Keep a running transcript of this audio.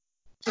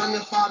on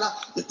your father,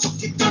 you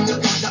took it on your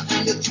brother,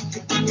 and you took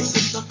it on your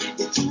sister.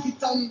 You took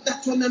it on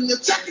that one, and you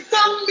took it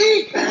on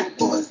me. Bad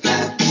boys,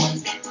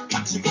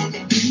 what you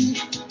gonna do?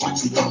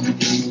 What you gonna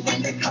do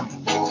when they come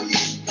for you?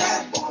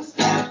 Bad boys,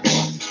 what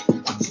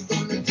you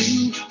gonna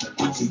do?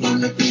 What you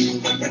gonna do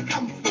when they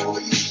come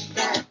for you?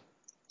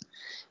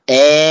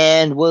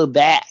 And we're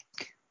back.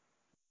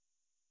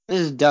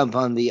 This is Dump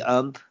on the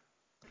Ump,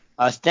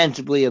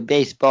 ostensibly a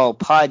baseball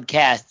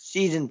podcast,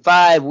 Season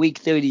 5, Week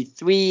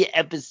 33,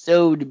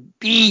 Episode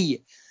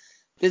B.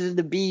 This is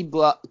the B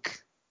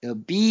Block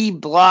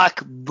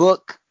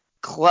Book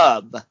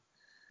Club.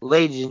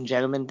 Ladies and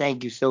gentlemen,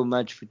 thank you so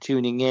much for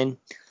tuning in.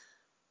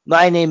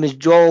 My name is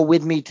Joel.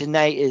 With me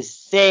tonight is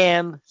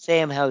Sam.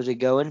 Sam, how's it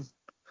going?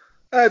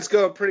 It's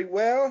going pretty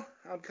well.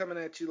 I'm coming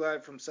at you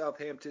live from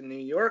Southampton, New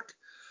York.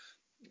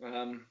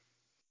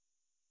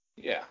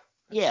 Yeah.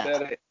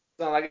 That's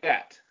all I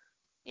got.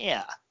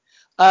 Yeah.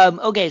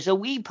 Okay, so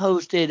we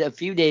posted a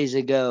few days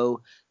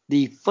ago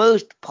the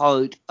first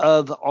part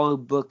of our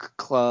book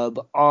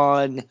club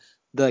on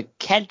The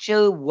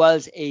Catcher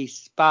Was a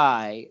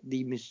Spy,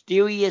 The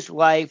Mysterious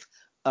Life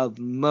of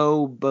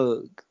Moe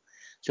Berg.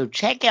 So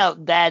check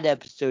out that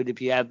episode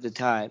if you have the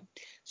time.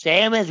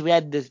 Sam has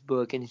read this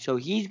book, and so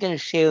he's going to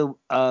share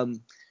the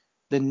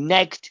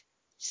next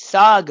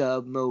saga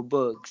of Moe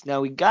Berg's.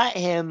 Now, we got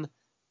him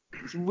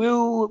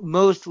through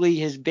mostly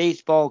his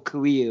baseball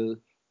career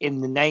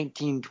in the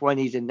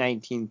 1920s and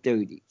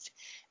 1930s.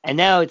 And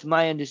now it's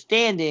my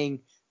understanding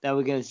that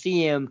we're going to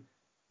see him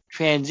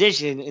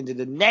transition into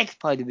the next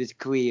part of his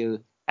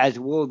career as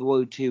World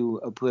War II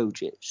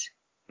approaches.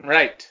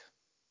 Right.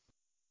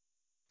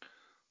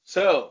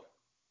 So,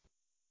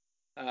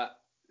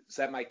 is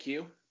that my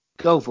cue?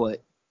 Go for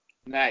it.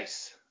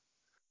 Nice.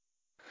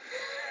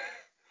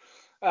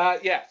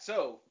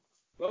 So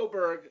Moe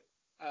Berg,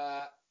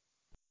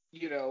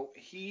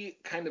 he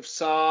kind of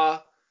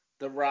saw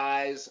the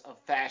rise of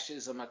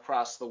fascism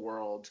across the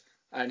world,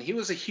 and he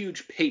was a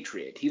huge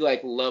patriot. He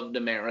loved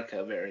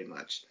America very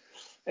much.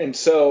 And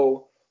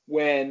so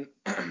when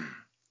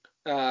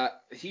I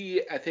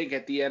think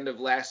at the end of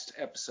last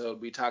episode,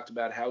 we talked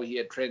about how he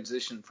had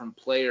transitioned from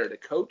player to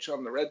coach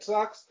on the Red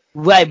Sox.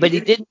 Right, but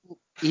he didn't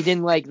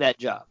like that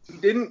job. He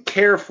didn't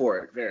care for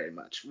it very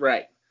much.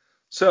 Right.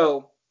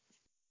 So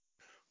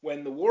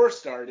when the war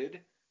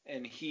started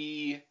and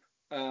he,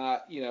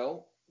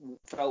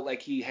 felt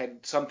like he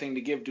had something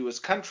to give to his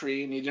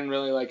country, and he didn't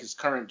really like his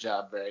current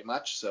job very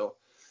much, so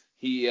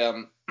he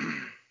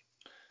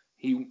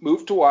he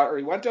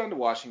went down to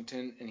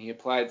Washington and he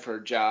applied for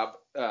a job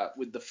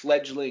with the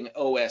fledgling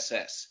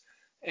OSS,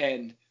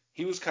 and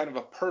he was kind of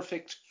a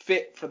perfect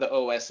fit for the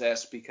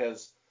OSS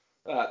because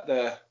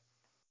the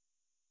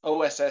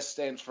OSS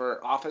stands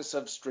for Office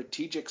of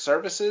Strategic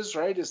Services,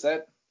 right?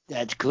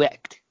 That's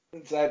correct.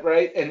 Is that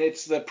right? And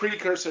it's the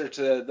precursor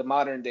to the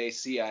modern day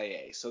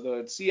CIA. So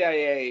the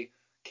CIA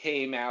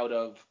came out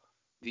of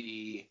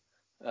the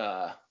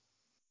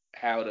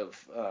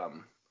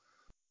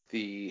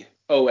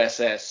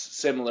OSS,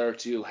 similar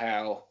to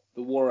how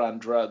the war on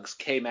drugs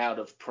came out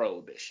of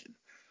Prohibition.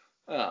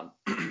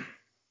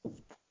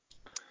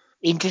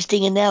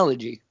 Interesting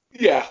analogy.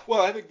 Yeah,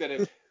 well, I think that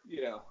if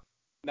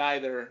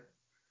neither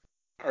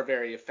are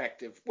very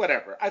effective,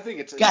 whatever. I think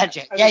it's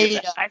gotcha.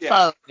 I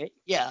follow it.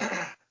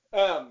 Yeah.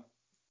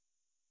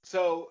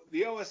 So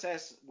the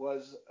OSS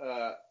was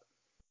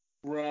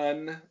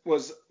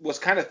was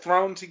kind of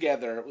thrown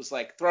together. It was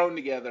thrown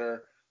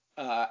together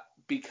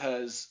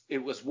because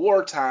it was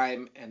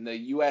wartime and the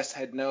U.S.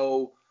 had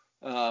no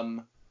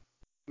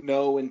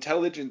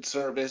intelligence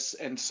service,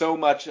 and so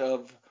much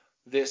of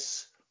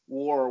this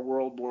war,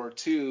 World War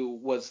II,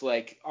 was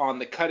on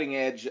the cutting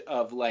edge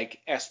of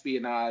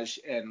espionage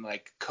and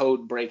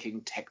code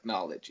breaking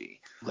technology.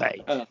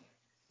 Right.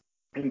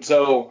 And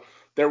so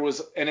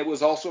it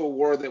was also a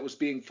war that was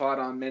being fought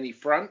on many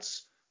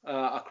fronts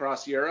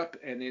across Europe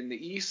and in the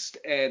East,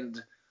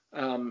 and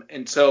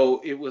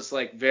so it was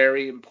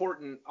very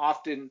important.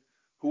 Often,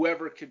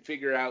 whoever could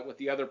figure out what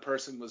the other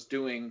person was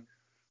doing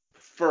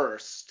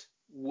first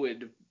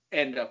would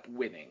end up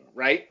winning,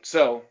 right?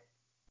 So,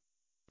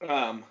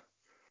 the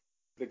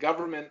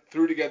government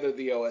threw together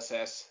the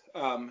OSS,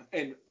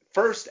 and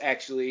first,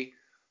 actually,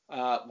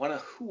 one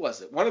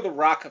of the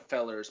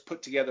Rockefellers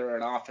put together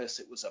an office.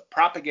 It was a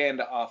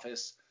propaganda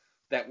office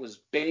that was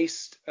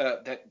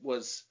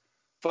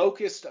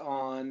focused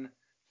on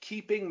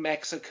keeping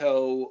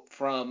Mexico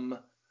from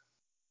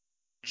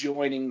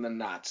joining the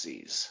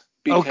Nazis,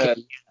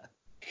 because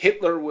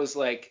Hitler was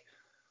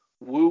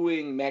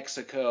wooing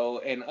Mexico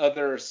and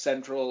other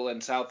Central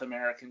and South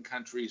American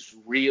countries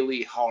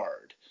really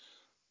hard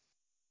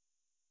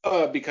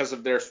because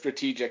of their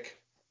strategic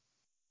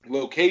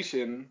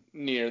location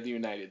near the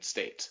United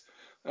States.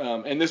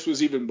 And this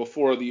was even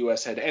before the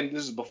U.S.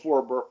 this is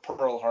before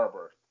Pearl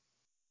Harbor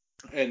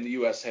and the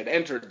U.S. had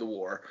entered the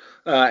war.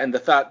 And the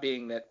thought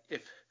being that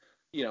if,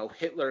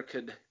 Hitler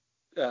could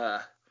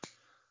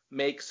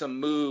make some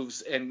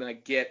moves and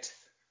get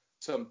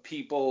some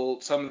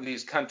of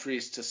these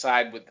countries to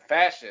side with the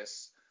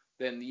fascists,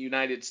 then the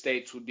United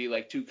States would be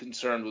like too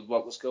concerned with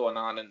what was going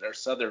on in their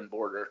southern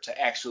border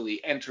to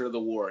actually enter the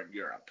war in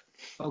Europe.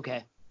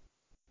 Okay.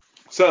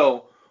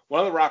 So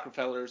one of the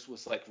Rockefellers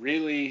was like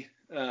really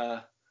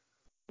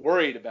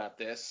worried about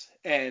this,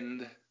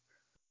 and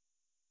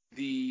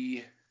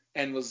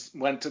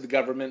went to the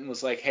government and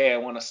was like, hey, I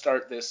want to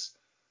start this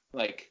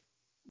like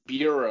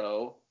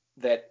bureau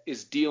that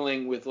is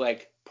dealing with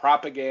like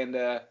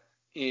propaganda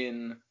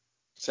in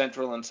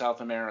Central and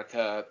South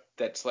America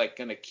that's like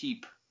going to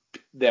keep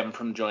them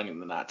from joining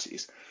the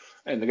Nazis.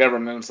 And the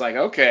government was like,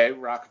 okay,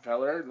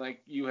 Rockefeller,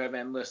 like you have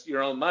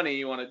your own money,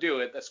 you want to do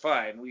it, that's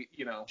fine.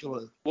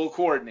 Sure. We'll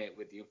coordinate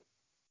with you.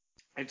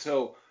 And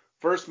so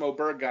first Moe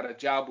Berg got a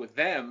job with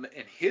them,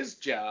 and his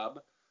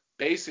job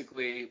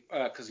basically,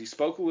 because he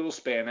spoke a little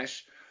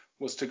Spanish,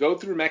 was to go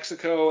through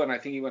Mexico, and I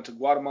think he went to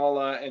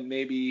Guatemala and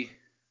maybe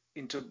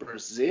into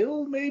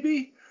Brazil,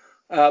 maybe.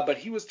 But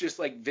he was just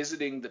like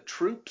visiting the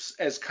troops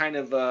as kind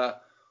of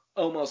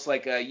almost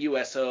like a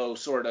USO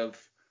sort of,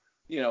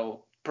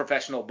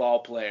 professional ball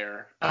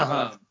player,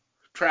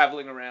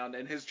 traveling around.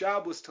 And his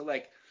job was to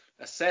like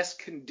assess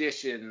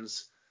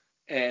conditions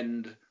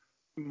and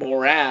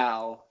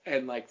morale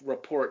and like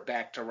report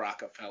back to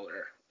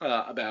Rockefeller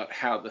about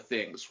how the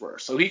things were.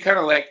 So he kind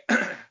of like,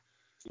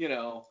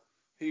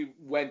 he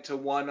went to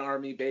one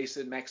army base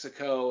in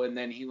Mexico, and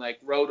then he like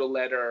wrote a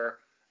letter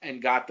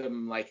and got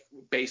them like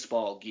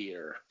baseball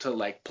gear to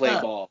like play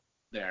ball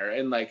there,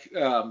 and like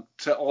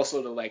to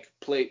also to like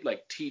play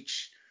like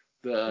teach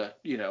the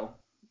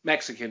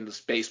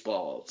Mexicans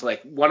baseball. It's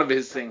like one of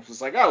his things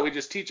was like, oh, we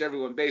just teach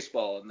everyone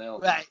baseball and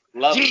they'll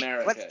love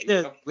America. What's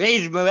gonna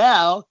raise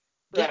morale?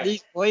 Get Right.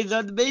 these boys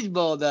on the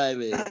baseball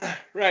diamond.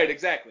 Right,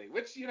 exactly.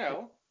 Which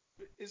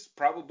is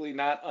probably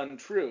not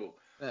untrue.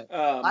 Right.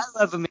 I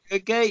love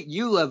America.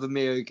 You love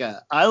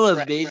America. I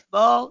love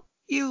baseball.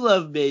 You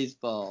love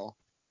baseball.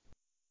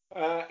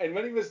 And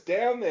when he was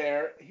down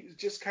there, he was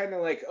just kind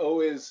of like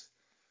always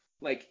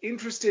like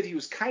interested. He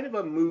was kind of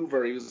a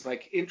mover. He was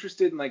like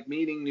interested in like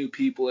meeting new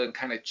people and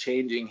kind of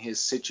changing his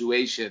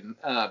situation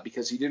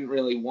because he didn't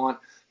really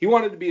he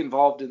wanted to be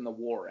involved in the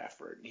war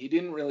effort. He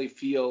didn't really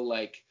feel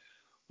like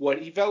what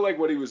he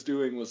was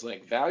doing was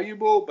like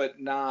valuable, but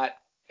not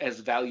as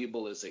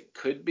valuable as it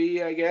could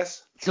be, I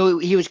guess. So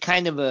he was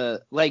kind of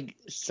a like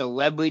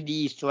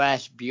celebrity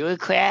 /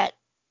 bureaucrat.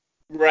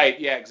 Right,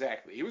 yeah,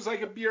 exactly. He was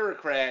like a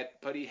bureaucrat,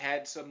 but he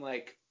had some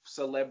like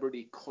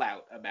celebrity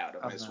clout about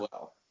him as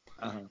well.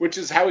 Which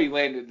is how he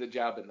landed the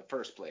job in the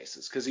first place,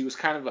 is because he was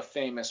kind of a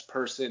famous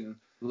person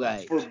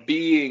for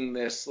being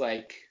this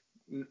like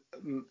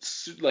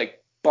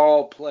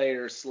ball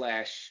player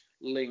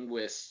 /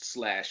 linguist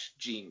 /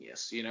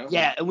 genius,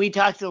 Yeah, and we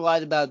talked a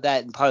lot about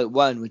that in part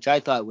 1, which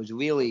I thought was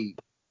really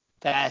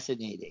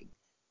fascinating.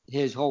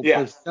 His whole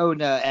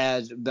persona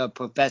as the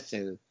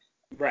professor.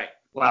 Right.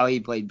 While he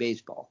played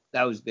baseball.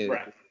 That was very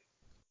cool.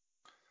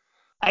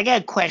 I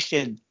got a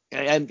question.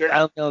 I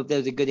don't know if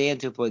there's a good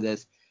answer for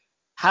this.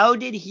 How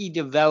did he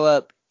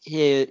develop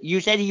you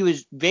said he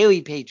was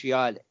very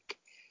patriotic.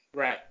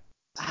 Right.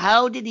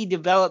 How did he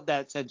develop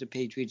that sense of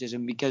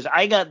patriotism? Because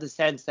I got the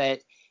sense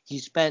that he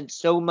spent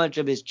so much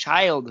of his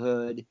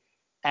childhood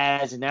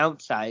as an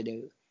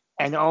outsider,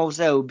 and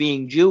also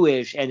being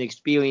Jewish and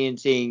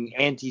experiencing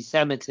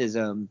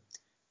anti-Semitism,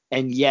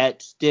 and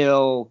yet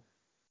still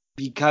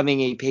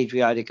becoming a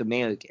patriotic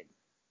American.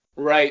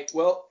 Right.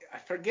 Well, I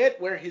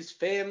forget where his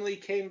family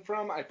came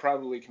from. I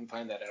probably can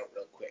find that out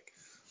real quick.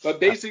 But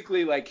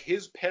basically, like,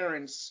 his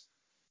parents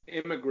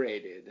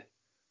immigrated,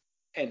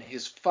 and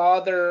his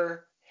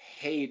father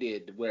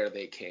hated where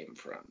they came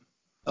from.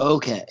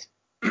 Okay.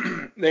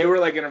 They were,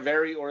 like, in a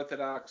very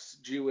Orthodox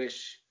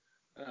Jewish,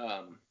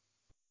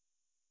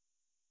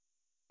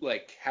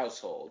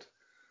 household.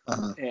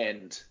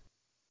 And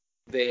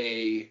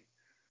they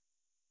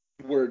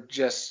were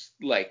just,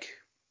 like,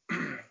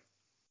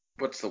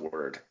 what's the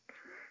word?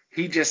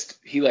 He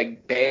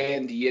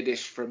banned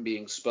Yiddish from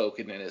being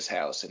spoken in his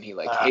house, and he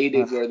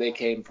hated where they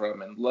came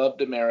from and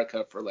loved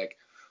America for like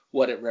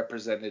what it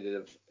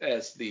represented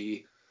as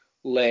the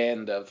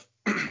land of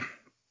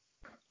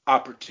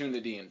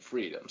opportunity and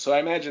freedom. So I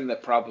imagine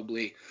that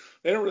probably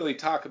they don't really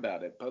talk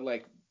about it, but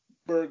like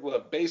Berg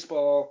loved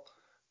baseball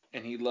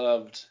and he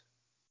loved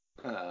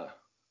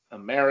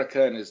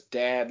America, and his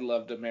dad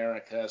loved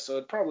America, so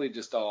it probably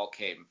just all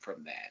came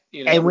from that.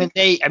 And when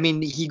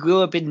he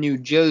grew up in New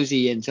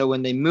Jersey, and so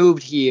when they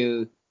moved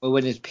here, or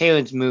when his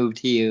parents moved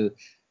here,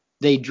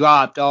 they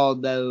dropped all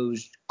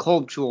those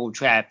cultural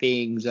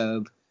trappings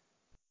of,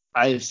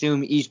 I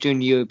assume,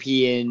 Eastern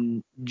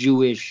European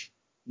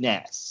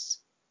Jewishness.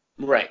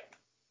 Right.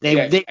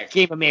 They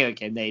became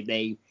American.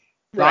 They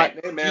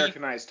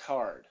Americanized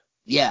hard.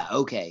 Yeah.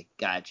 Okay.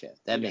 Gotcha.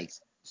 That makes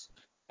sense.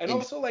 And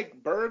also,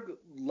 like, Berg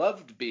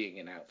loved being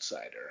an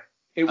outsider.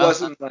 It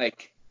wasn't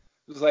like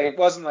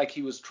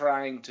he was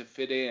trying to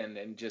fit in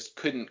and just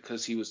couldn't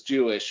because he was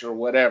Jewish or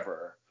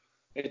whatever.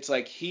 It's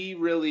like he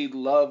really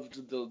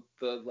loved the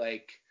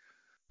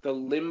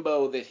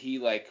limbo that he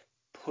like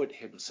put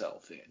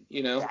himself in.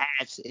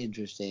 That's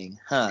interesting,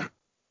 huh?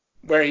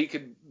 where he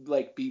could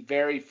like be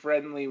very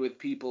friendly with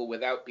people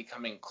without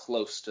becoming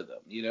close to them,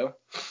 you know?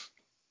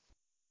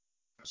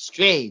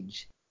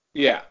 Strange.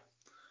 Yeah.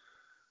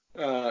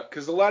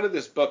 Because a lot of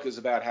this book is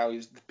about how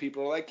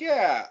people are like,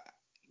 yeah,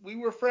 we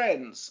were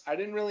friends. I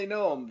didn't really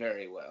know him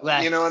very well.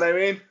 Right. You know what I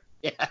mean?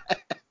 Yeah.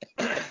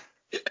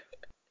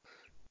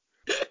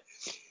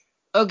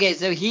 Okay,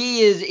 so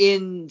he is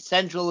in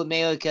Central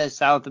America,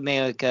 South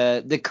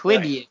America, the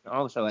Caribbean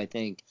also, I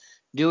think,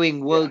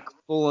 doing work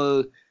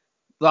for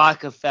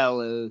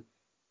Rockefeller,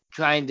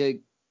 trying to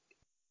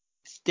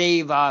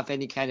stave off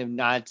any kind of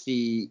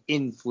Nazi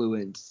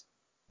influence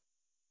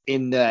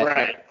in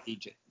the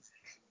region.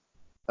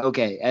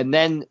 Okay,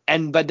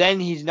 but then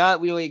he's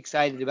not really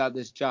excited about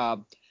this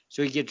job,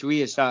 so he gets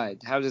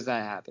reassigned. How does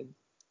that happen?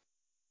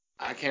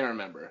 I can't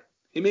remember.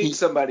 He meets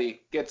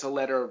somebody, gets a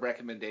letter of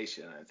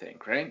recommendation, I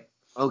think, right?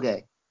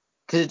 Okay.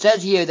 Because it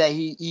says here that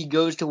he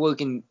goes to work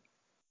it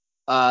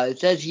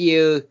says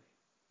here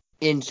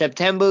in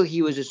September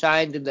he was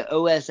assigned to the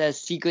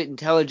OSS Secret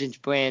Intelligence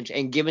Branch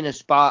and given a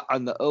spot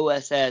on the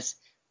OSS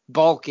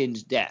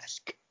Balkans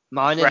desk,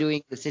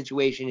 monitoring the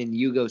situation in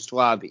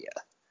Yugoslavia.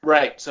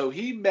 Right. So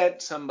he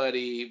met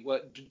somebody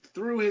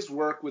through his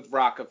work with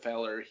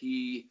Rockefeller.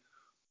 He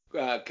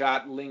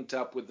got linked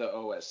up with the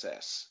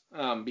OSS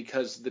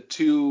because the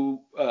two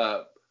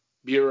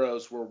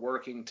bureaus were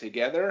working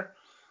together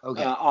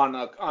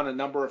on a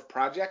number of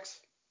projects.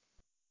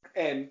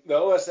 And the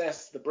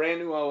OSS, the brand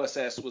new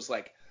OSS, was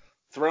like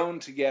thrown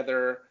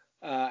together,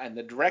 and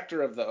the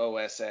director of the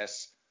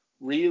OSS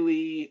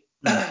really,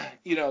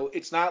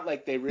 it's not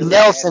like they really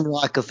Nelson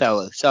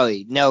Rockefeller.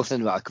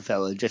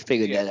 Just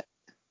figured that out.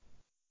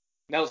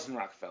 Nelson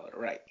Rockefeller,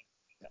 right.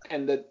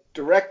 And the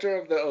director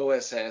of the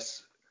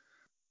OSS,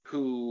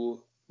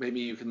 who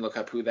maybe you can look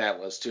up who that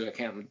was too. I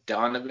can't remember.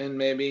 Donovan,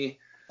 maybe.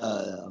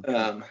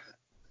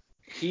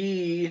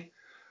 He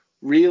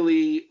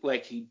really,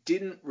 he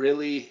didn't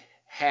really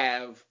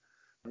have,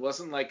 it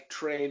wasn't like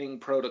training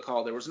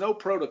protocol. There was no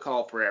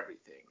protocol for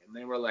everything. And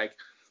they were like,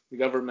 the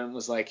government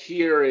was like,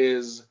 here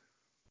is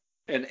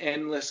an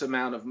endless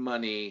amount of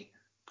money,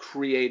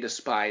 create a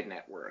spy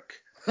network.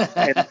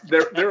 And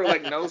there were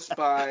like no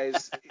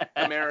spies,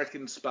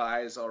 American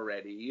spies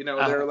already. There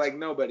were like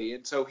nobody.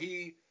 And so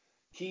he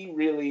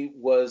really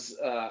was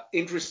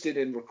interested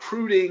in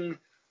recruiting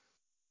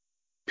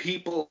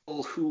people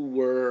who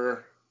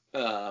were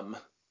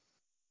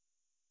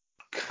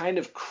kind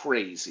of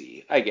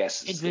crazy, I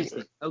guess.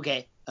 Interesting.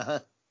 Okay.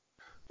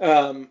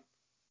 Do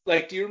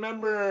you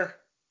remember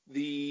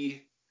you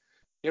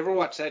ever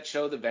watch that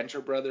show, The Venture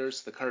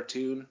Brothers, the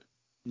cartoon?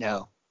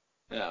 No.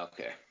 Oh,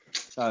 okay.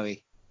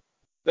 Sorry.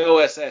 The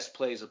OSS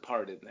plays a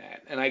part in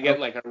that, and I get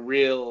like a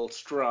real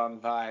strong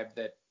vibe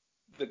that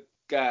the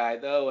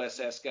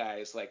OSS guy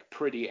is like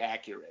pretty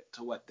accurate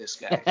to what this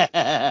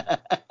guy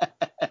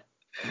is.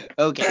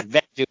 Okay,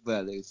 Venture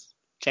Brothers.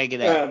 Check it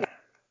out.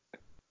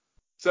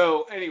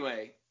 So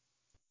anyway,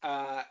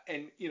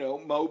 and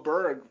Mo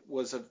Berg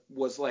was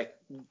like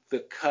the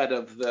cut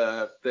of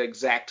the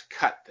exact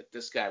cut that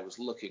this guy was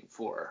looking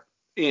for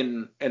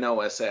in an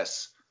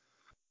OSS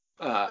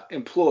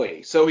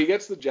employee. So he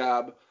gets the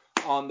job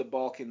on the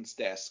Balkans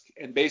desk,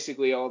 and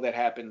basically all that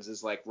happens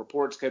is like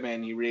reports come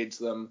in, he reads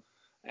them,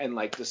 and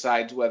like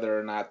decides whether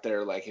or not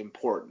they're like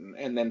important,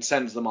 and then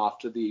sends them off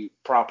to the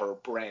proper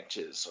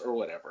branches or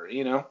whatever.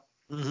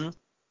 Mm-hmm.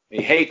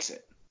 He hates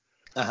it.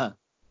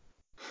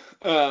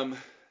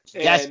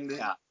 Desk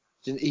job.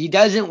 He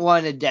doesn't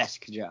want a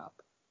desk job.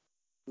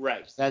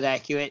 Right. Is that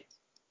accurate?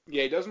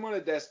 Yeah, he doesn't want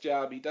a desk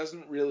job. He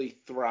doesn't really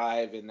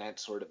thrive in that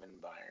sort of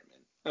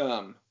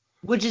environment.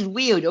 Which is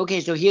weird.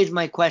 Okay, so here's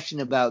my question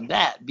about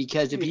that.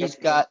 Because if he's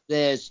got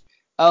this,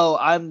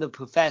 I'm the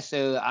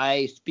professor,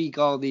 I speak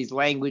all these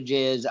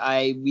languages,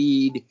 I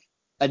read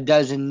a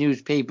dozen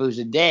newspapers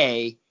a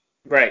day.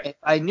 Right. If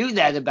I knew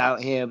that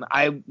about him,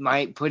 I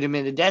might put him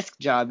in a desk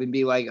job and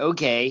be like,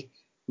 okay,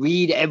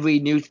 read every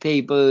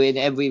newspaper in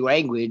every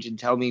language and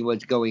tell me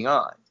what's going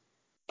on.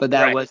 But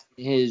that wasn't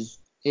his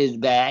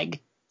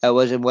bag. That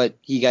wasn't what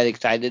he got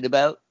excited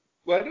about.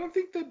 Well, I don't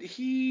think that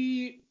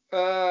he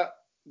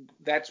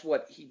that's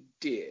what he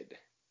did.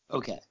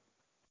 Okay.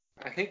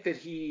 I think that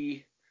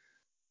he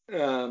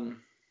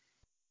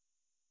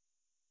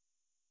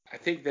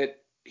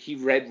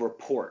read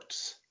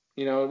reports.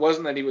 It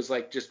wasn't that he was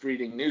like just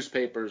reading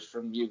newspapers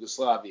from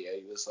Yugoslavia.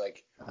 He was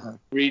like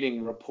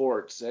reading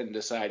reports and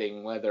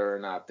deciding whether or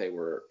not they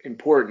were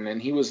important.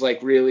 And he was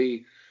like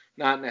really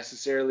not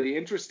necessarily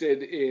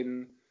interested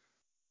in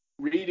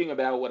reading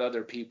about what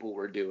other people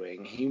were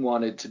doing. He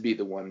wanted to be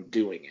the one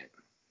doing it.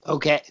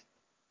 Okay.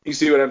 You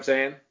see what I'm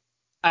saying?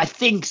 I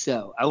think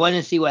so. I want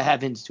to see what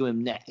happens to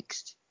him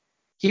next.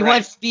 He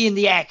wants to be in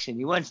the action.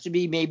 He wants to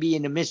be maybe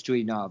in a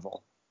mystery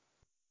novel.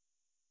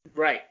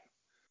 Right.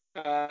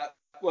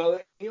 Well,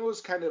 he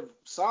always kind of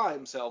saw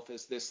himself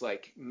as this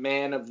like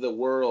man of the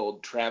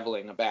world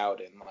traveling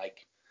about and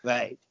like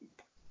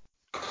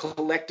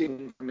collecting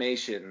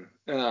information.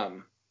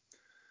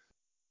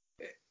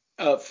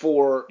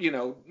 for,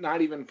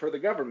 not even for the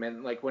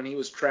government. Like when he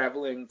was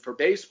traveling for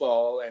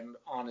baseball and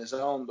on his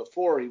own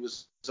before, he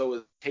was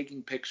always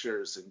taking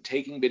pictures and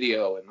taking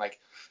video and like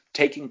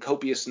taking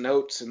copious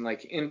notes and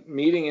like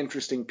meeting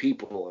interesting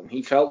people. And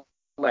he felt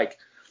like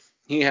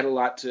he had a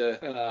lot to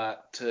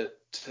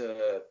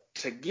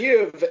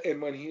give.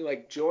 And when he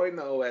like joined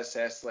the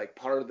OSS, like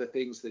part of the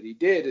things that he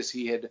did is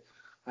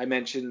I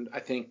mentioned, I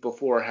think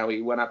before, how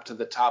he went up to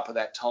the top of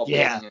that tall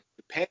building in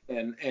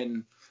Japan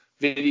and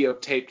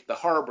videotaped the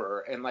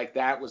harbor. And like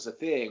that was a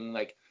thing.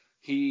 Like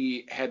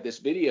he had this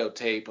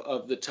videotape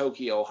of the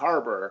Tokyo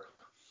harbor,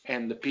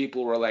 and the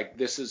people were like,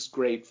 this is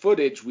great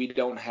footage. We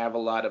don't have a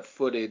lot of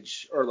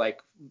footage or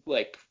like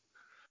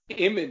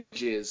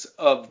images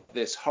of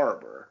this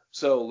harbor.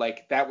 So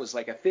like that was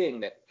like a thing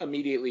that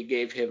immediately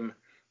gave him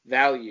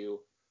value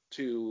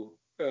to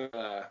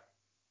the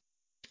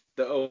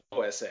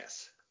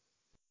OSS.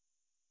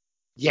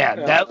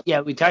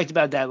 Yeah, we talked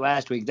about that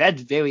last week.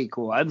 That's very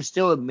cool. I'm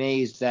still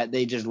amazed that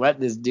they just let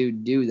this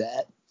dude do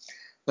that.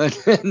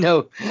 But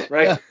no,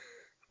 right.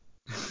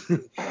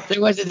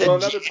 There wasn't well,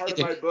 another part of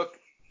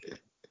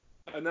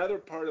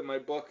my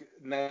book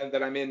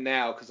that I'm in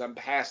now, because I'm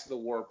past the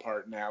war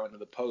part now into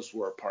the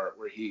post-war part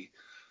where he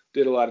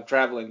did a lot of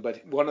traveling.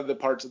 But one of the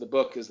parts of the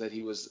book is that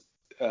he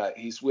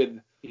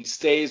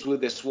stays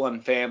with this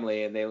one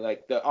family, and they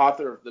like the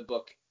author of the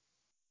book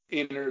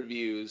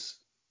interviews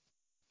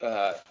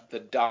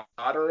the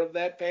daughter of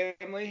that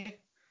family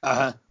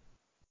about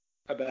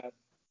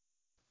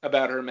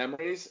her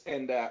memories,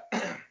 and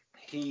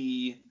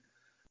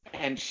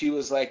she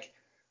was like,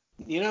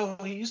 he'd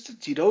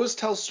always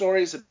tell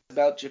stories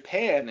about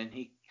Japan, and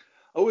he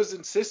always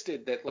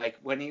insisted that like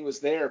when he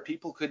was there,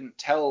 people couldn't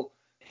tell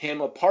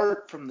him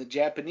apart from the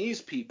Japanese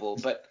people,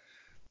 but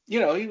he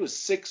was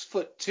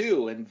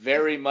 6'2" and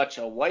very much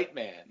a white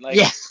man. Like,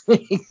 yeah,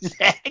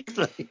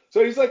 exactly.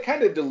 So he's like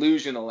kind of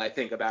delusional, I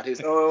think, about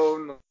his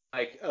own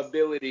like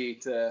ability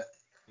to.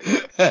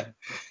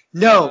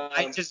 No,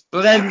 I just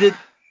blended.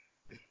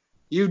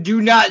 You do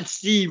not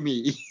see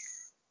me.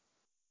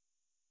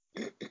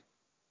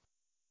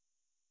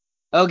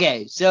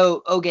 Okay,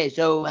 so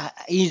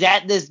he's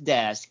at this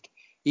desk.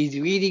 He's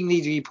reading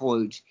these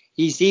reports.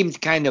 He seems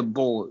kind of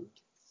bored.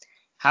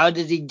 How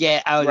does he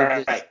get out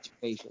of this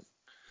situation?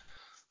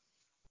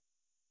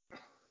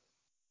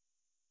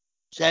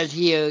 Says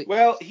here.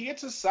 Well, he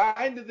gets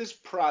assigned to this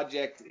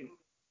project.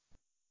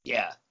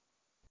 Yeah,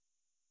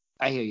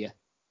 I hear you.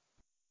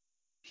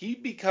 He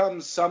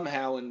becomes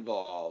somehow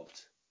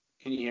involved.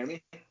 Can you hear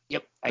me?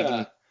 Yep, I can hear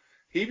you.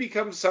 He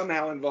becomes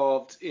somehow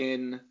involved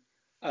in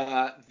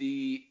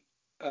the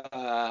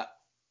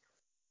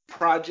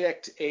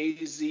Project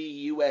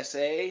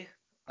AZUSA.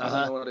 I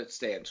don't know what it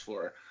stands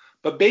for.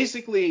 But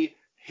basically,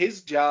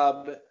 his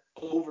job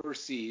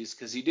overseas,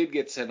 because he did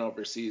get sent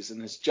overseas, and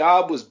his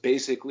job was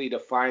basically to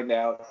find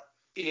out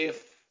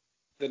if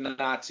the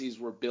Nazis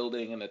were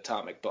building an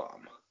atomic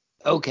bomb.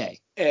 Okay.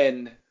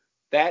 And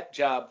that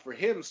job for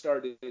him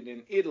started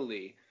in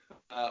Italy,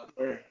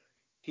 where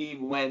he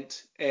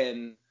went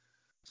and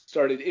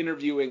started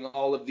interviewing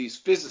all of these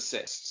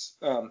physicists.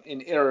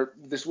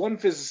 This one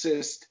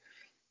physicist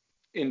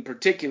in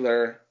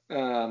particular,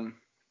 what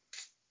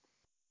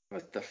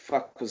the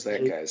fuck was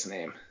that guy's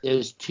name?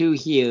 There's two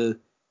here.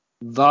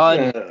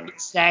 Von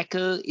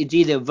Sacker. It's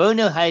either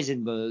Werner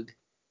Heisenberg,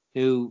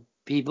 who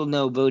people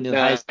know Werner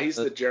Heisenberg. He's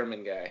the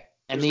German guy.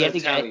 And the other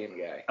Italian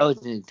guy. Oh,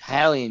 it's an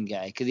Italian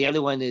guy. Because the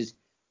other one is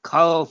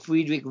Carl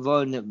Friedrich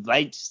von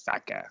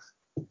Weizsäcker.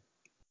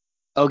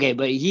 Okay,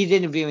 but he's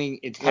interviewing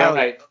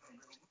Italian.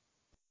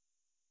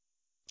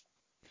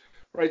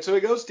 Right, so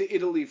he goes to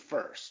Italy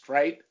first,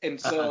 right?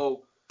 And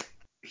so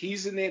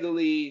he's in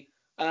Italy,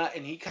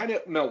 and he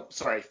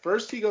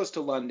first he goes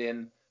to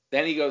London,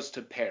 then he goes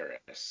to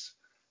Paris,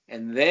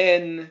 and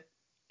then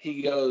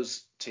he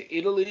goes to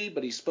Italy,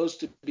 but he's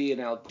supposed to be in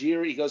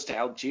Algeria. He goes to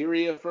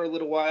Algeria for a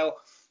little while,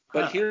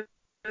 but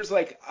here's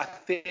like a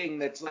thing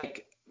that's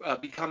like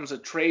becomes a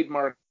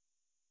trademark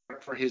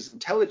for his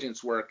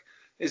intelligence work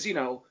is, we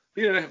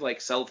didn't have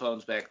like cell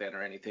phones back then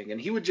or anything, and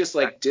he would just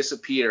like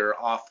disappear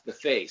off the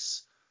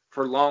face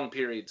for long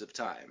periods of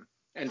time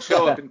and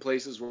show up in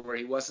places where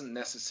he wasn't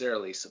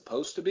necessarily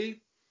supposed to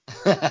be.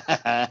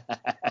 And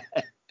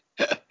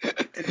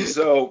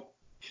so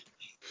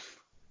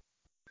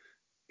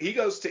he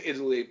goes to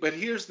Italy, but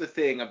here's the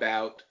thing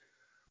about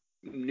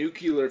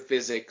nuclear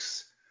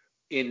physics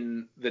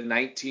in the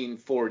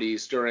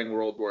 1940s during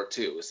World War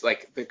II. It's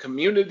like the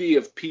community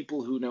of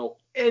people who know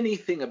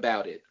anything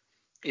about it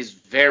is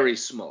very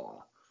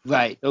small.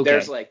 Right, okay.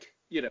 There's like,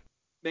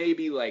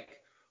 maybe like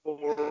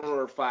 4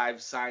 or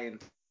 5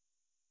 scientists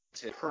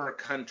per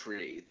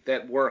country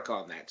that work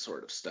on that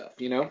sort of stuff,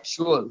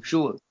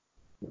 Sure.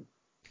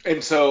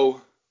 And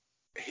so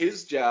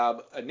his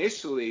job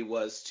initially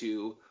was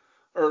the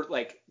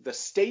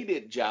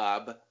stated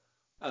job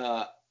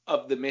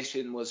of the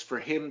mission was for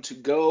him to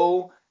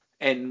go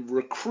and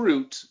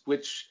recruit,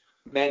 which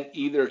meant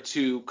either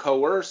to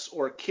coerce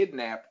or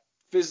kidnap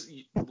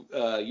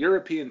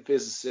European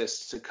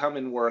physicists to come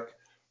and work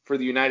for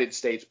the United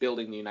States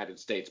building the United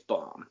States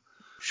bomb.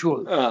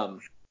 Sure.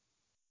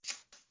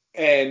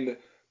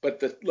 But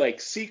the like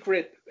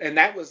secret, and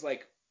that was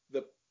like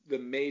the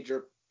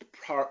major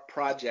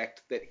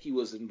project that he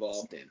was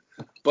involved in.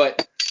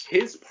 But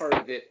his part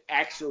of it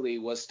actually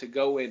was to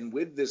go in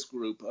with this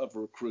group of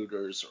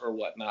recruiters or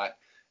whatnot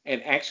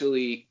and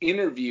actually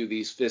interview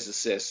these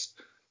physicists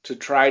to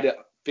try to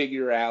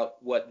figure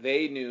out what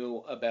they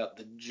knew about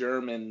the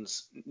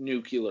Germans'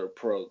 nuclear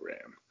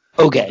program.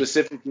 Okay.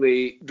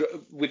 Specifically,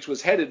 which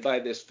was headed by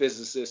this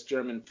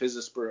German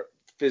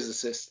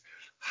physicist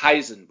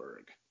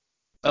Heisenberg.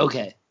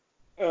 Okay.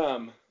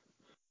 And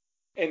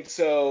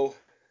so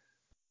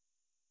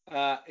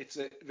it's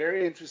a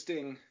very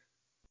interesting.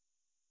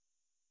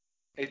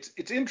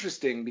 It's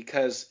interesting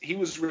because he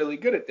was really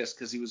good at this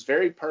because he was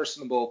very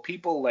personable.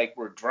 People like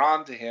were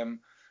drawn to him.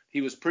 He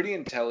was pretty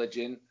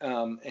intelligent,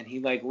 and he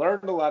like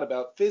learned a lot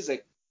about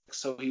physics.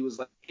 So he was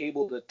like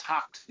able to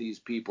talk to these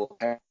people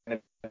kind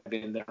of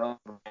in their own.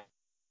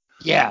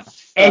 Yeah,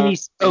 and he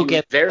spoke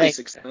was very like,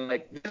 successful.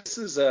 Like this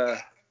is a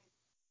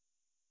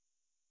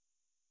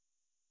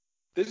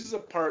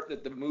part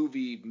that the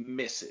movie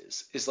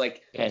misses. Is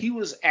like he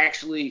was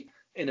actually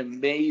an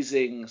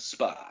amazing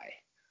spy.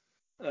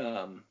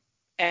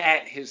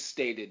 At his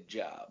stated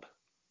job,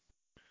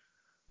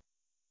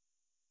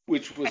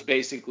 which was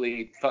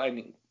basically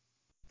finding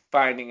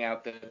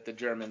out that the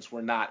Germans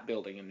were not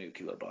building a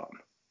nuclear bomb.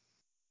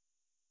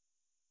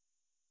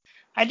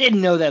 I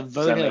didn't know that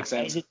Does that make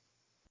sense?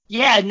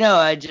 Yeah, no,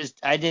 I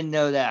didn't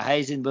know that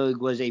Heisenberg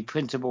was a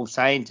principal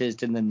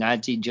scientist in the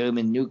Nazi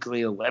German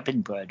nuclear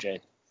weapon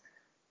project.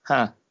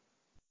 Huh.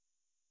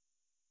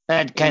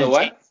 That kind of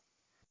what?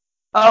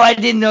 Oh, I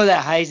didn't know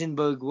that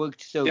Heisenberg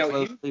worked so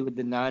closely with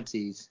the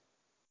Nazis.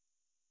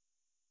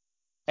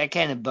 That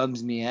kind of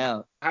bums me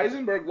out.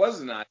 Heisenberg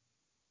was a Nazi.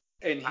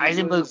 And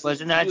Heisenberg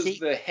was a Nazi? He was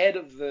the head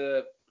of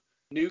the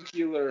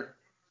nuclear.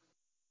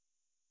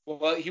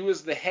 Well, he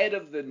was the head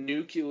of the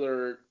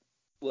nuclear,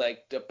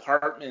 like,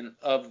 department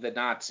of the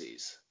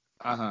Nazis.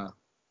 Uh-huh.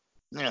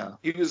 Yeah.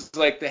 He was,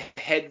 like, the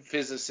head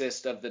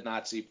physicist of the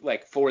Nazi,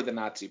 like, for the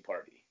Nazi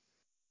party.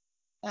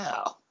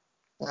 Oh.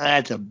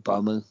 That's a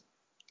bummer.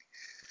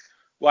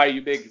 Why, are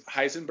you a big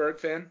Heisenberg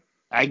fan?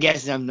 I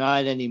guess I'm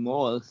not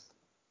anymore.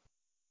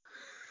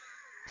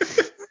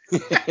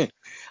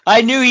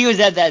 I knew he was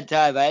at that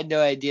time. I had no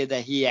idea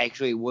that he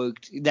actually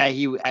worked. That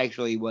he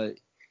actually was.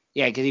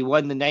 Yeah, because he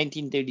won the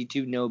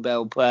 1932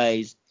 Nobel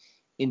Prize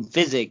in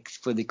physics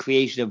for the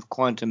creation of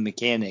quantum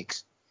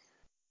mechanics.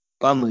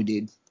 Bummer,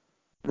 dude.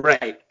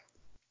 Right.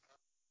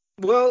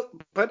 Well,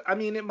 but I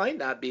mean, it might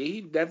not be.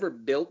 He never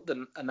built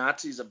a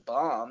Nazis a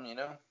bomb, you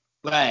know.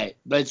 Right,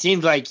 but it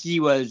seems like he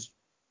was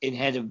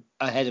ahead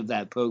of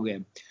that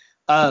program.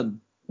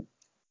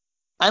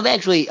 I'm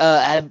actually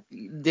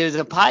there's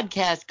a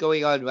podcast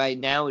going on right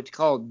now. It's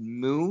called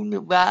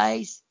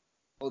Moonrise.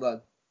 Hold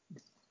on.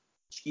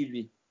 Excuse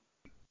me.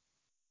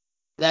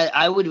 That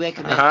I would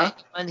recommend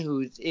anyone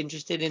who's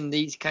interested in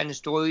these kind of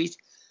stories.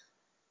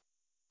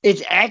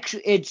 It's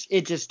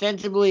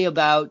ostensibly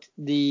about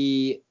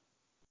the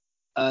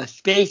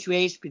space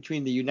race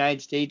between the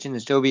United States and the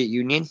Soviet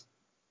Union.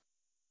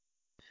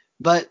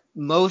 But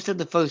most of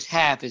the first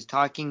half is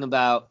talking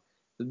about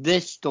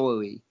this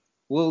story,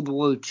 World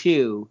War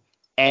II,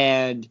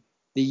 and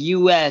the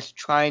U.S.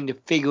 trying to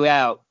figure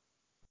out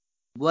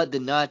what the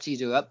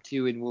Nazis are up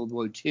to in World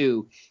War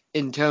II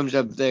in terms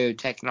of their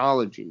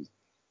technology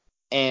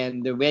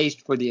and the race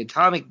for the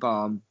atomic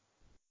bomb.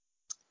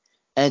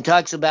 And it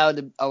talks about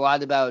a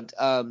lot about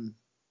and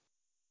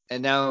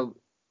now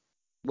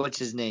what's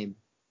his name?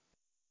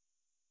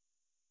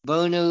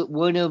 Werner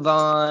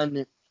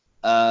von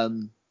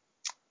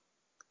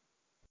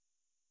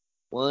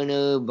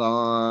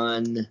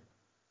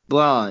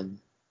Braun.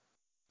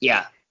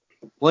 Yeah.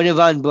 Werner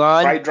von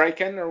Braun.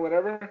 Friedrichen or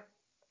whatever?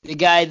 The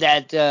guy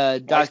that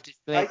Dr.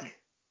 Strange.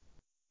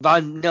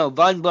 Von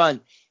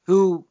Braun,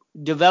 who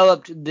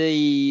developed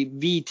the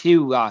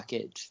V2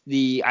 rockets,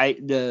 the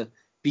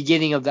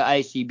beginning of the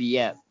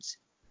ICBMs.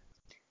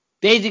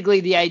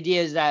 Basically, the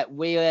idea is that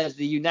whereas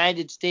the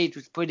United States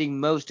was putting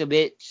most of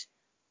its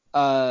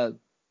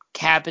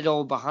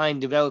capital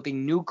behind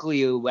developing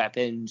nuclear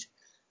weapons,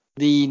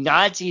 the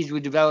Nazis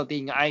were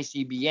developing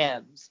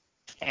ICBMs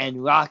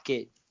and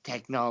rocket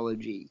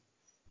technology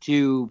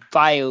to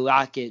fire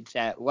rockets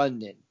at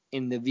London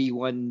in the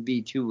V1,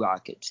 V2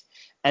 rockets.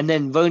 And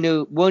then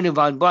Werner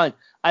von Braun.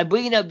 I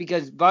bring it up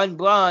because von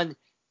Braun,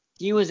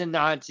 he was a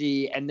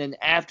Nazi, and then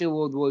after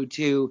World War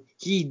II,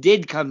 he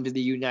did come to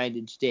the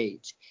United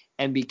States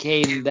and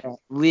became the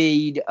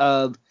lead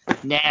of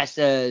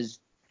NASA's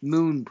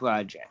moon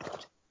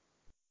project.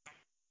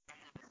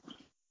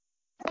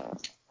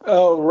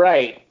 Oh,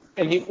 right.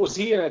 And was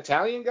he an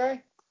Italian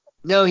guy?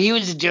 No, he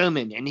was a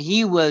German, and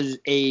he was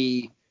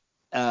a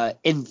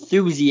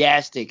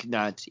enthusiastic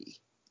Nazi.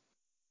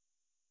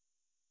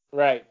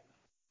 Right.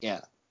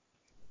 Yeah.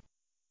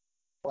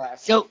 Classic.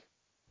 So,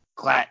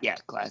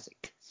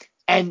 classic.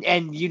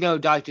 And you know,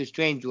 Dr.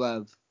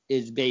 Strangelove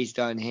is based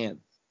on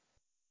him.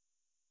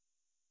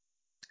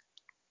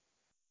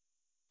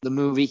 The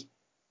movie.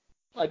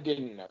 I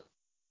didn't know.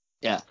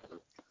 Yeah.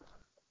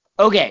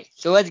 Okay,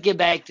 so let's get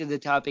back to the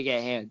topic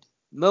at hand.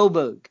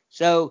 Moberg.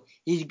 So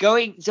is he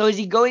going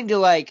to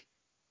like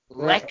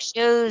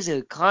lectures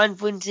or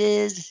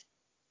conferences?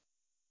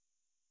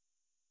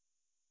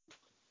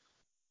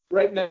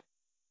 Right now,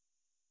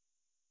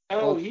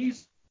 Oh, he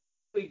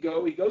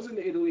goes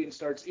into Italy and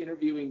starts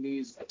interviewing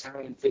these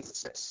Italian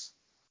physicists.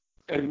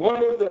 And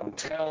one of them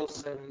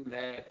tells him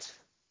that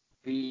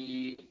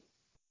the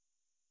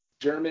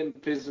German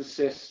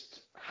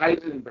physicist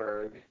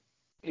Heisenberg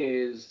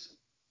is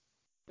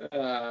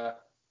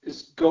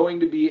going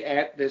to be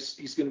at this.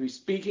 He's going to be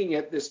speaking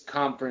at this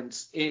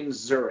conference in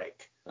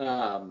Zurich,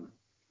 and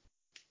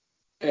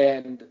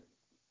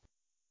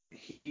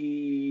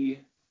he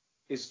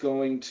is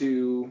going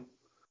to.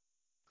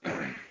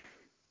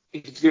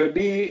 He's going to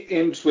be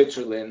in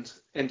Switzerland,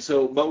 and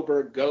so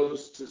Moberg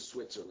goes to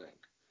Switzerland,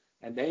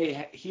 and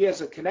he has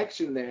a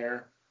connection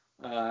there.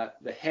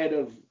 The head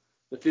of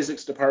the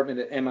physics department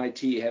at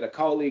MIT had a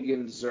colleague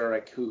in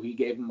Zurich who he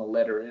gave him a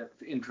letter of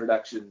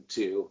introduction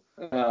to,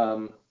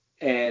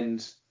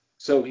 and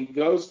so he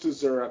goes to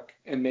Zurich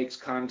and makes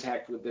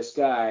contact with this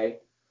guy,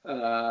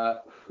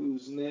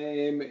 whose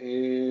name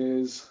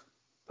is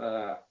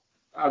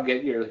I'll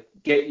get you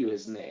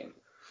his name.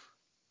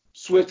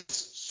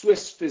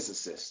 Swiss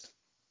physicist.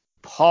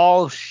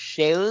 Paul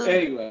Scherer?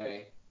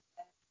 Anyway.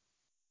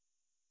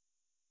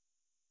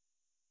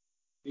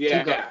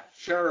 Yeah,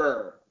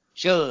 sure.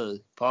 Sure,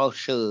 Paul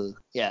Scherer.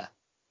 Yeah.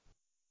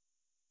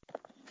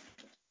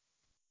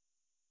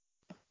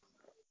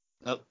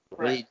 Oh,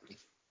 right. Wait.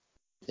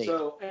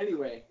 So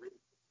anyway,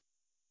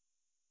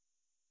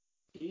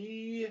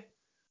 he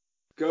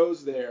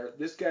goes there.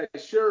 This guy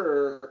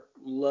sure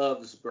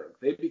loves Berg.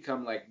 They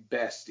become like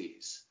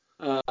besties.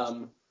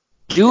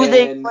 Do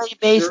they play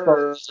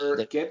baseball?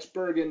 Sure gets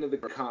Berg into the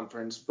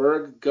conference.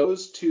 Berg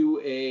goes to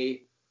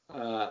a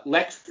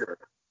lecture.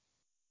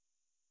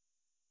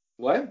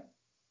 What?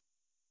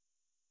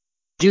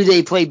 Do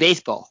they play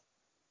baseball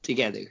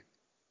together?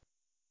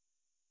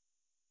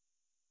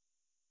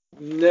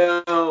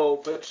 No,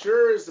 but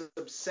Sure is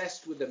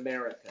obsessed with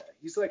America.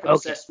 He's like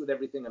obsessed with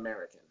everything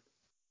American.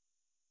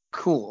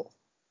 Cool.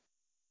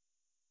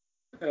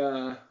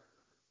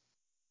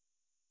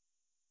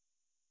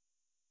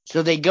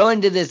 So they go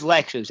into this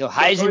lecture. So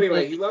Heisenberg.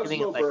 Anyway, he loves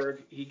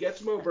Moberg. He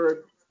gets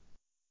Moberg.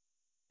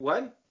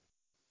 What?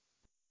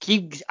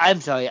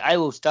 I'm sorry. I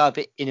will stop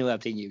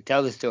interrupting you.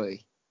 Tell the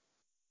story.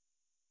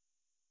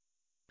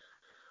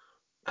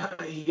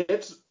 He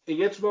gets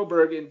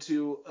Moberg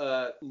into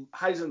a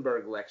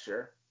Heisenberg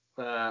lecture,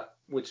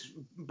 which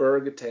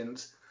Berg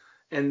attends,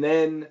 and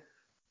then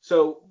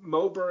so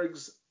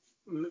Moberg's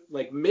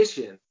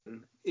mission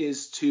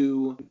is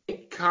to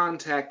make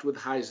contact with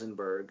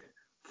Heisenberg,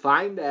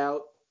 find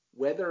out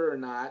whether or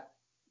not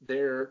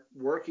they're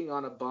working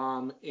on a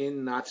bomb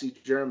in Nazi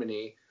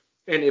Germany,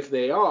 and if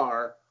they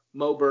are,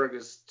 Moberg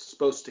is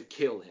supposed to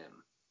kill him.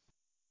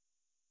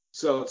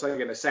 So it's like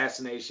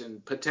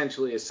an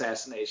potentially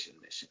assassination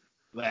mission.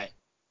 Right.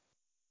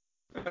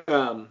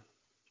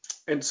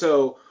 And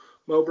so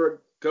Moberg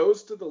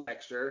goes to the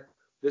lecture.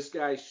 This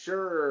guy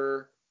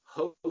Sure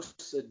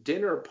hosts a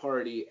dinner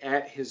party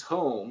at his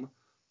home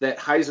that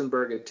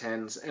Heisenberg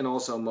attends and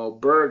also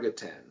Moberg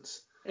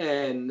attends.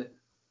 And,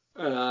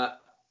 Heisenberg,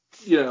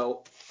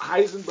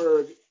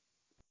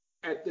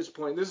 at this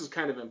point, this is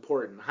kind of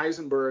important.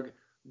 Heisenberg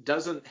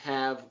doesn't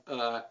have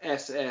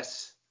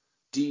SS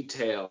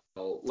detail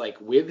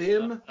with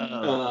him.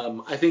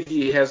 I think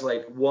he has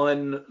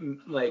one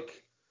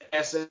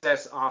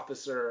SS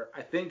officer,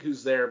 I think,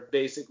 who's there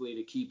basically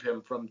to keep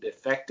him from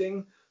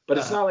defecting, but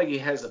it's not like he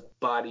has a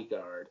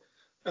bodyguard.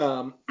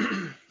 And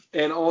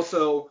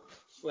also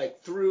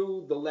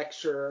through the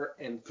lecture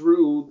and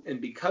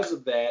because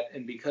of that,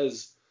 and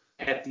because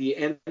at the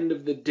end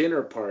of the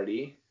dinner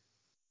party.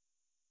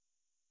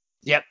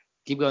 Yep,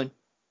 keep going.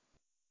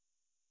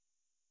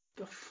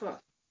 The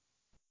fuck?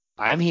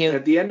 I'm here.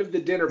 At the end of the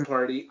dinner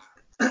party,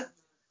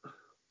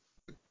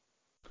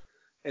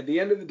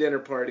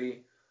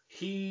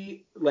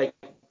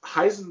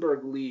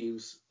 Heisenberg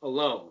leaves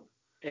alone,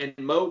 and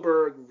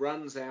Moberg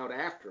runs out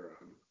after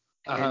him,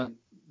 and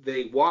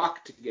they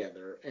walk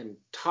together and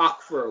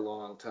talk for a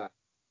long time.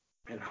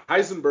 And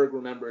Heisenberg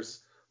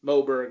remembers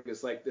Moberg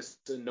as this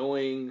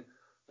annoying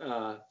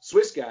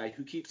Swiss guy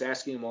who keeps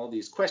asking him all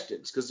these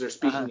questions because they're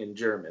speaking in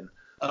German.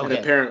 Okay. And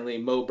apparently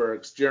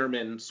Moberg's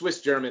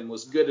Swiss German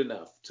was good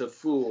enough to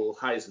fool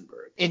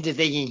Heisenberg into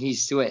thinking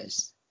he's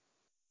Swiss.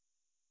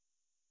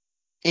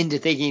 Into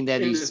thinking that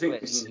he's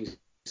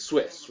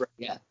Swiss, right?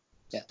 Yeah.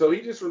 So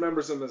he just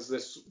remembers him as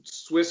this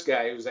Swiss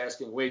guy who's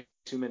asking way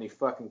too many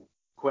fucking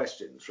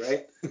questions,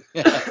 right?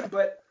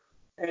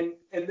 And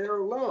they're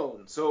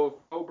alone. So if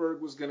Moberg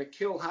was going to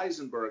kill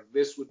Heisenberg,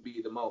 this would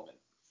be the moment.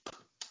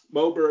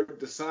 Moberg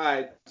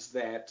decides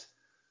that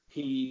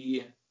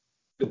the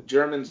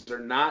Germans are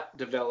not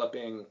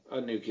developing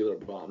a nuclear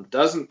bomb,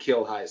 doesn't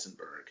kill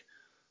Heisenberg.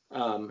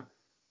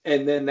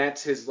 And then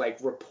that's his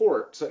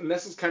report. So, and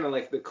this is kind of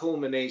the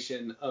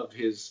culmination of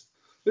his.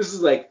 This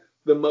is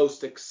the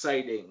most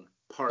exciting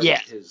part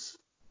Yeah. of his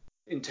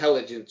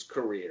intelligence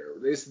career,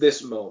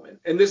 this moment.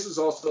 And this is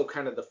also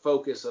kind of the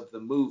focus of the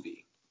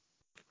movie.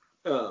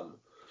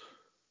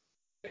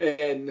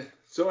 And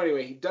so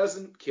anyway, he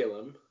doesn't kill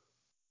him.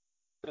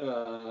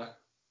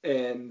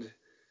 And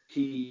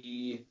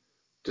he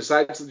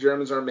decides the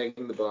Germans aren't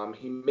making the bomb.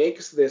 He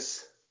makes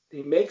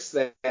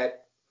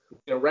that,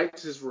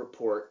 writes his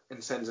report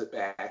and sends it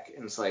back.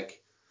 And it's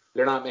like,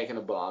 they're not making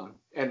a bomb.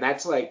 And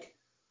that's like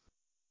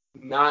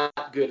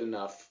not good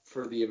enough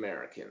for the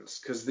Americans,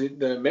 because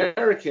the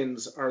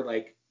Americans are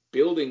like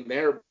building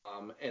their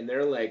bomb, and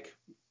they're like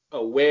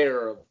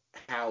aware of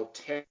how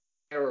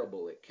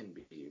terrible it can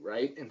be,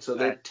 right? And so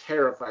they're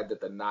terrified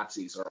that the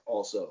Nazis are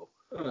also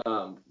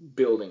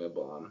building a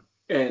bomb.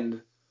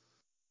 And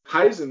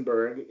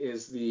Heisenberg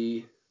is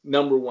the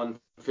number one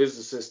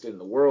physicist in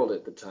the world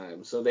at the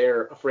time, so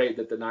they're afraid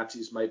that the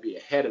Nazis might be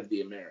ahead of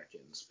the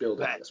Americans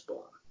building this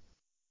bomb.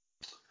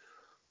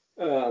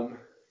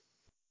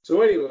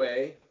 So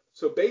anyway,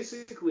 so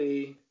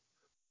basically,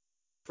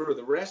 for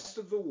the rest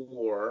of the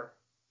war,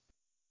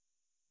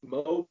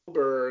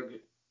 Moberg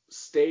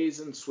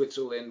stays in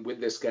Switzerland with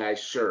this guy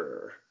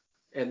Scherer,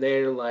 and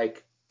they're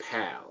like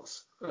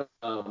pals.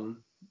 And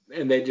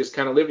they just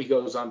kind of live. He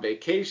goes on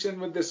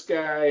vacation with this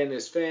guy and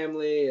his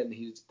family, and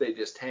they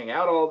just hang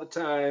out all the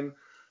time.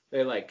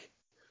 They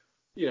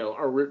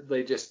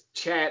they just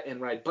chat and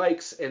ride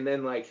bikes, and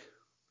then like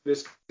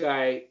this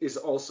guy is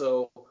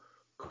also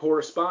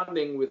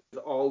corresponding with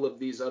all of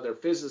these other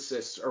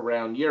physicists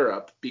around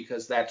Europe,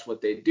 because that's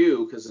what they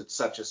do, because it's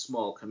such a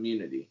small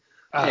community,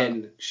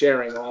 and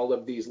sharing all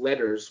of these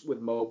letters with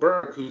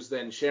Moberg, who's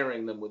then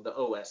sharing them with the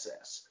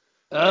OSS.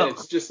 And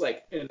it's just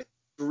like an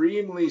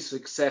extremely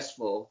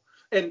successful,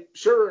 and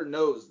Scherer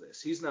knows this.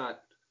 He's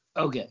not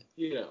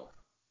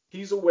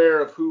he's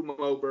aware of who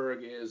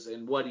Moberg is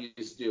and what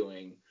he's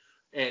doing,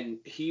 and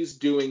he's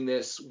doing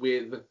this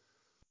with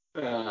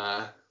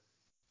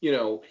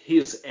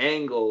his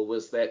angle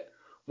was that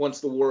once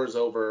the war is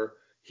over,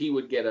 he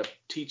would get a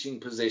teaching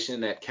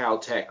position at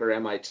Caltech or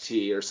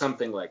MIT or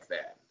something like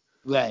that.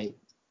 Right.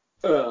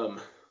 And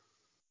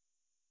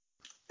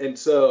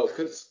so,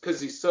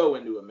 because he's so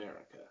into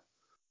America.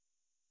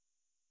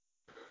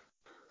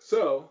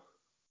 So,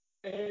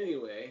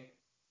 anyway,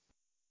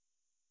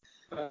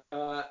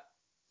 for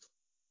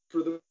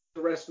the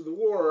rest of the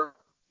war,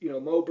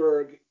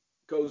 Moberg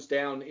goes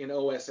down in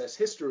OSS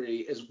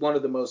history as one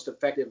of the most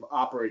effective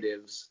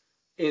operatives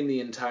in the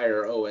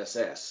entire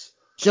OSS.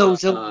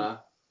 So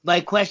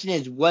my question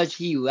is, was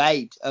he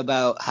right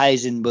about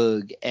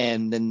Heisenberg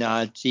and the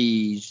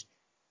Nazis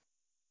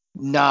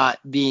not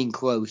being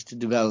close to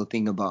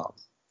developing a bomb?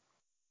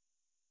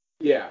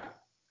 Yeah.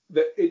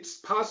 It's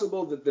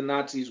possible that the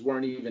Nazis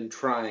weren't even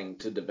trying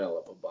to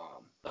develop a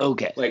bomb.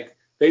 Okay. Like,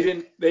 they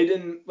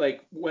didn't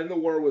like, when the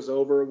war was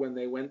over, when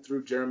they went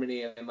through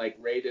Germany and like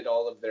raided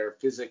all of their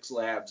physics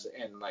labs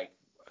and like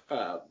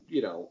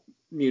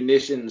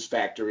munitions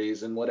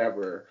factories and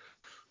whatever,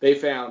 they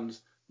found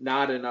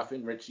not enough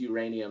enriched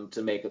uranium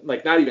to make it,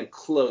 like, not even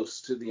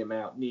close to the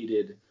amount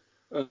needed.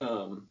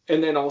 And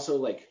then also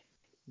like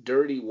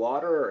dirty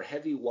water or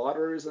heavy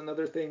water is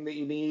another thing that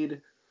you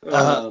need.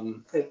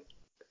 And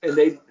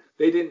they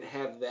didn't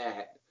have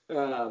that.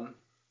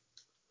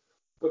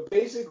 But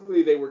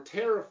basically, they were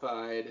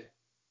terrified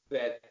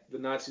that the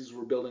Nazis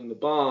were building the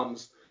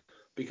bombs,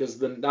 because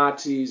the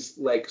Nazis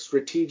like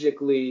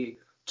strategically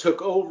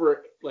took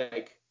over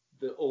like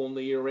the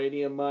only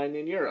uranium mine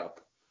in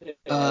Europe,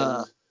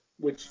 and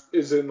which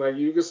is in like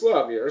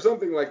Yugoslavia or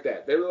something like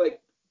that. They were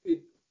like,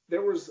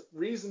 there was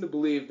reason to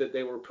believe that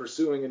they were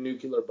pursuing a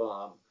nuclear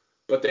bomb,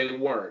 but they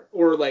weren't,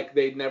 or like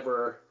they'd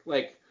never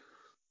like.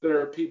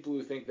 There are people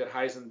who think that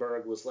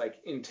Heisenberg was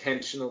like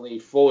intentionally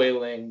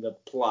foiling the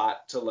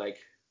plot to like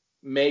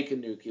make a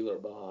nuclear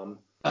bomb,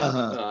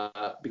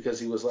 because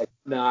he was like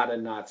not a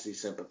Nazi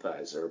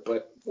sympathizer,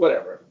 but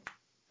whatever.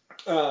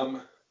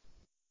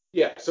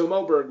 Yeah, so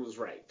Moberg was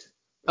right.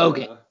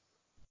 Okay.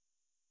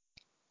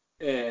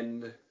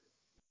 And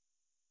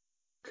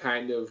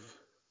kind of,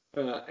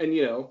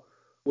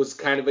 was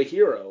kind of a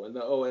hero in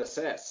the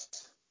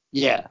OSS.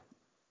 Yeah.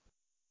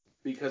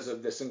 Because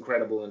of this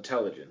incredible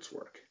intelligence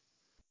work.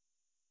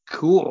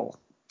 Cool.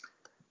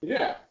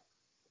 Yeah.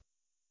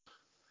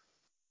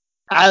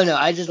 I don't know.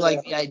 I just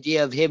like the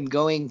idea of him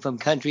going from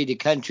country to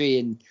country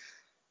and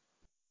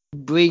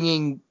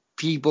bringing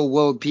people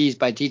world peace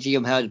by teaching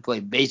them how to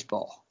play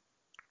baseball.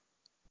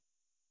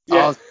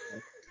 Yeah.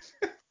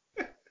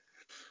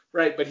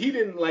 Right, but he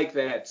didn't like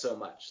that so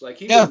much. Like,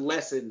 he was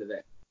less into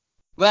that.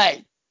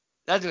 Right.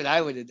 That's what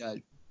I would have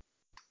done.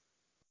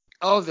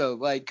 Also,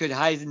 like, could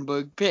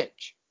Heisenberg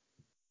pitch?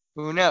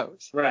 Who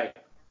knows? Right.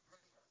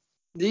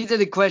 These are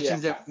the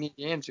questions that we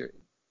need answering.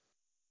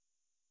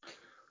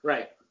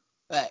 Right.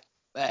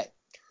 Right.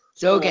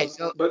 So, okay.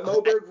 But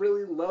Moberg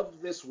really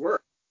loved this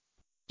work.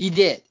 He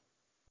did.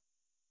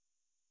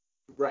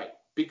 Right.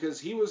 Because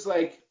he was,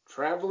 like,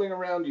 traveling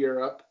around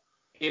Europe,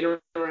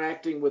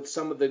 interacting with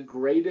some of the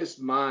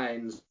greatest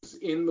minds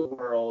in the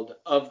world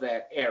of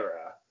that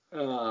era,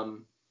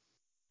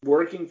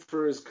 working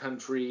for his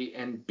country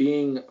and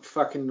being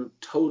fucking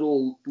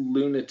total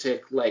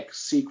lunatic, like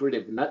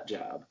secretive nut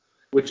job,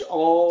 which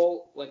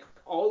all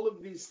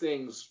of these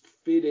things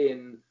fit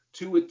in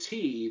to a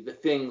T the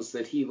things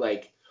that he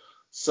like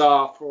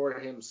saw for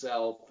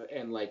himself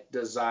and like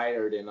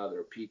desired in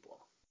other people.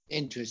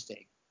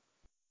 Interesting.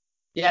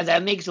 Yeah,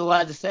 that makes a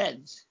lot of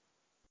sense.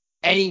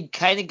 And he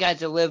kind of got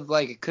to live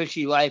like a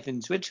cushy life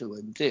in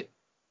Switzerland too.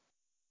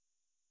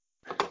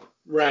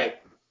 Right.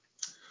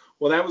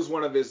 Well, that was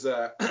one of his.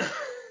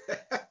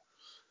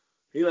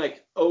 He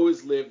like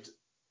always lived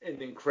an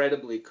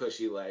incredibly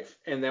cushy life,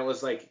 and that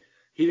was like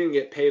he didn't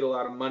get paid a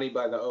lot of money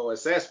by the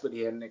OSS, but he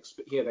had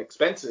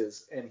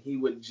expenses, and he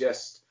would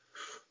just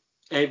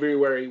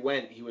everywhere he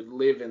went, he would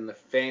live in the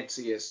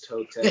fanciest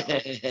hotel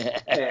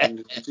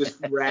and just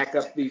rack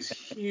up these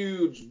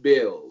huge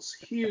bills,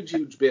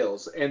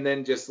 and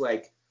then just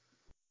like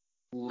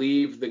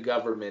leave the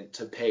government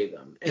to pay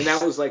them. And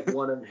that was like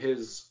one of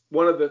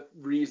the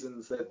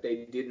reasons that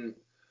they didn't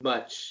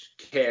much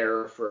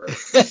care for,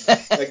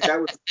 like that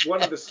was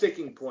one of the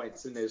sticking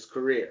points in his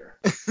career.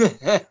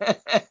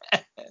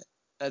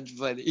 That's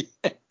funny.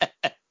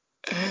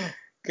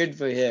 Good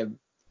for him.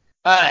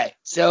 All right,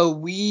 so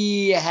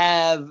we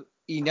have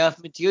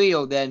enough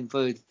material then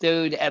for the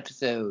third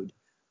episode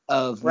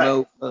of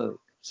Mo Berg.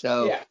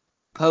 So Yeah.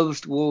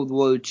 post World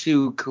War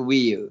II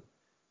career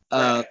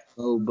of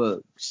Mo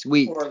Berg.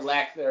 Sweet. Or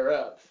lack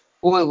thereof.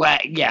 Or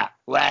lack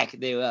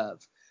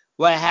thereof.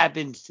 What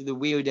happens to the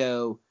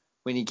weirdo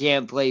when he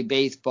can't play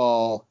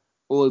baseball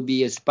or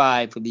be a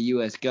spy for the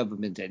U.S.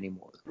 government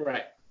anymore?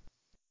 Right.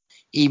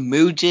 He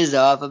mooches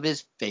off of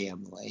his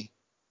family.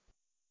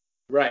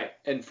 Right.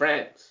 And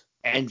friends.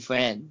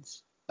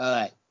 All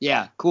right.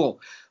 Yeah,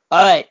 cool.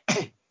 All right.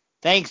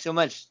 Thanks so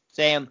much,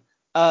 Sam.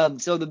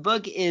 So the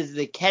book is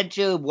The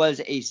Catcher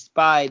Was a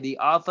Spy. The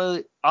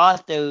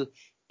author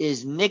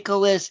is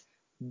Nicholas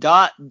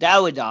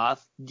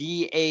Dawidoff,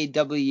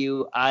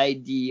 Dawidoff.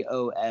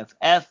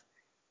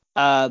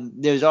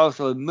 There's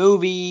also a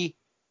movie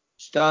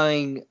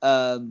starring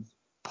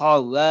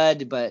Paul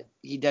Rudd, but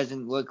he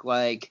doesn't look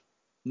like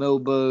Mo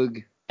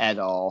Berg at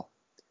all.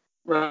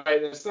 Right.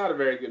 It's not a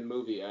very good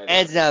movie either.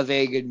 It's not a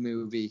very good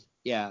movie.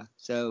 Yeah.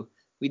 So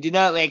we do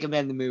not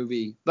recommend the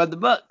movie, but the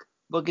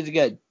book is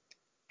good.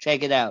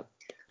 Check it out.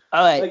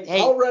 All right. Like, hey,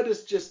 Paul Rudd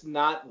is just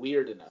not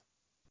weird enough.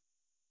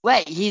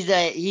 What? He's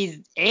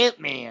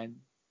Ant-Man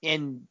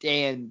and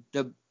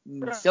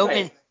so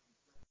many.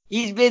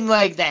 He's been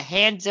like the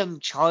handsome,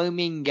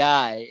 charming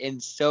guy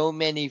in so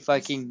many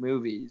fucking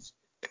movies.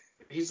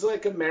 He's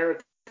like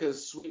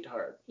America's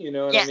sweetheart. You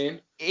know what I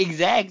mean?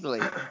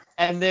 Exactly.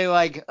 And they're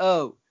like,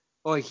 oh,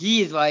 or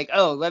he's like,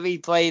 oh, let me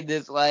play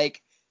this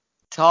like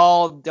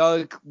tall,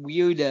 dark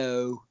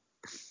weirdo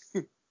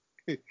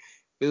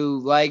who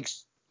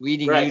likes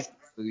reading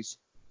newspapers.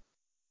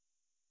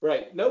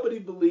 Right. Nobody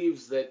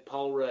believes that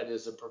Paul Rudd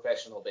is a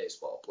professional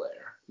baseball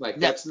player. Like,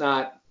 No. that's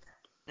not.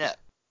 No.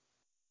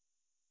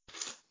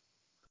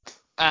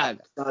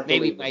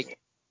 Maybe believable. like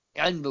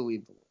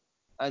unbelievable.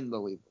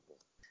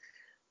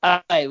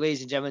 All right,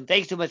 ladies and gentlemen,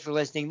 thanks so much for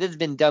listening. This has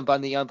been Dump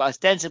on the Ump,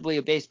 ostensibly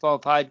a baseball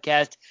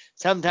podcast,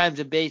 sometimes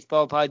a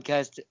baseball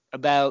podcast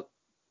about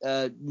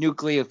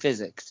nuclear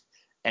physics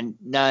and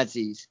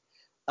Nazis.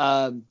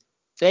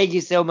 Thank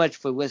you so much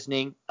for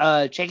listening.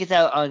 Check us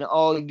out on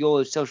all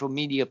your social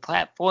media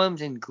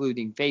platforms,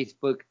 including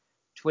Facebook,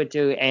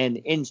 Twitter, and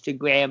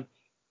Instagram.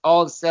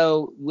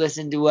 Also,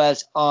 listen to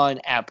us on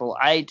Apple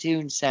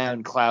iTunes,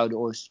 SoundCloud,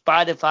 or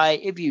Spotify.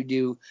 If you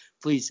do,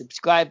 please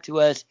subscribe to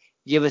us,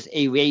 give us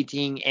a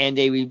rating and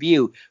a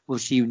review. We'll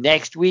see you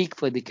next week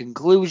for the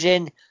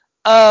conclusion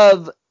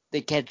of The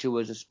Catcher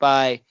Was a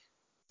Spy.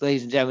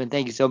 Ladies and gentlemen,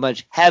 thank you so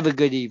much. Have a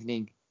good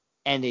evening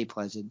and a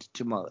pleasant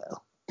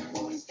tomorrow.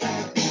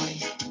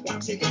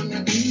 What you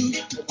gonna do?